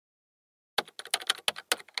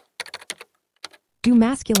Do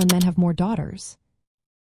masculine men have more daughters?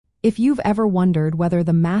 If you've ever wondered whether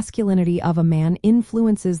the masculinity of a man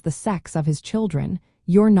influences the sex of his children,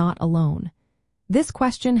 you're not alone. This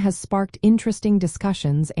question has sparked interesting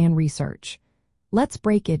discussions and research. Let's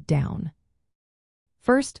break it down.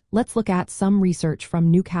 First, let's look at some research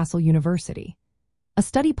from Newcastle University. A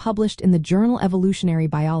study published in the journal Evolutionary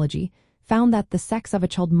Biology found that the sex of a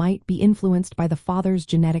child might be influenced by the father's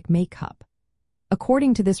genetic makeup.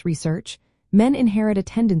 According to this research, men inherit a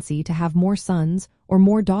tendency to have more sons or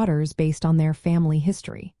more daughters based on their family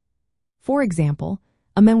history. For example,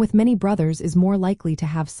 a man with many brothers is more likely to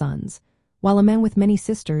have sons, while a man with many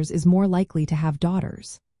sisters is more likely to have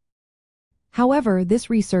daughters. However, this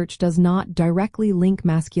research does not directly link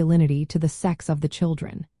masculinity to the sex of the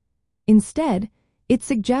children. Instead, it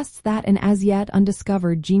suggests that an as-yet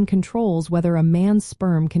undiscovered gene controls whether a man's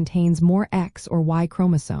sperm contains more X or Y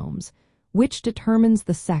chromosomes, which determines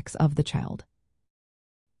the sex of the child.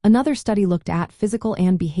 Another study looked at physical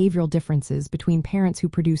and behavioral differences between parents who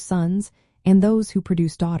produce sons and those who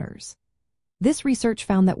produce daughters. This research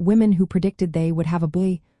found that women who predicted they would have a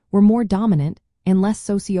boy were more dominant and less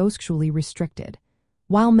sociosexually restricted,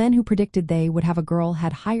 while men who predicted they would have a girl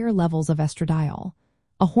had higher levels of estradiol,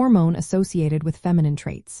 a hormone associated with feminine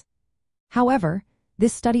traits. However,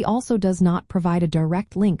 this study also does not provide a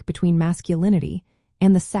direct link between masculinity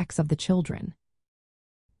and the sex of the children.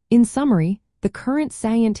 In summary, the current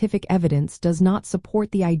scientific evidence does not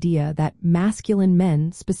support the idea that masculine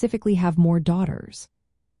men specifically have more daughters.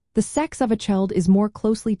 The sex of a child is more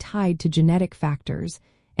closely tied to genetic factors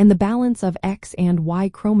and the balance of X and Y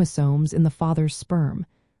chromosomes in the father's sperm,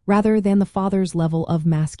 rather than the father's level of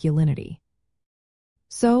masculinity.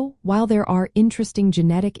 So, while there are interesting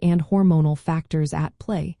genetic and hormonal factors at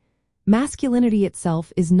play, masculinity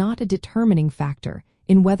itself is not a determining factor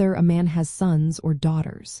in whether a man has sons or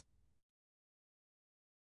daughters.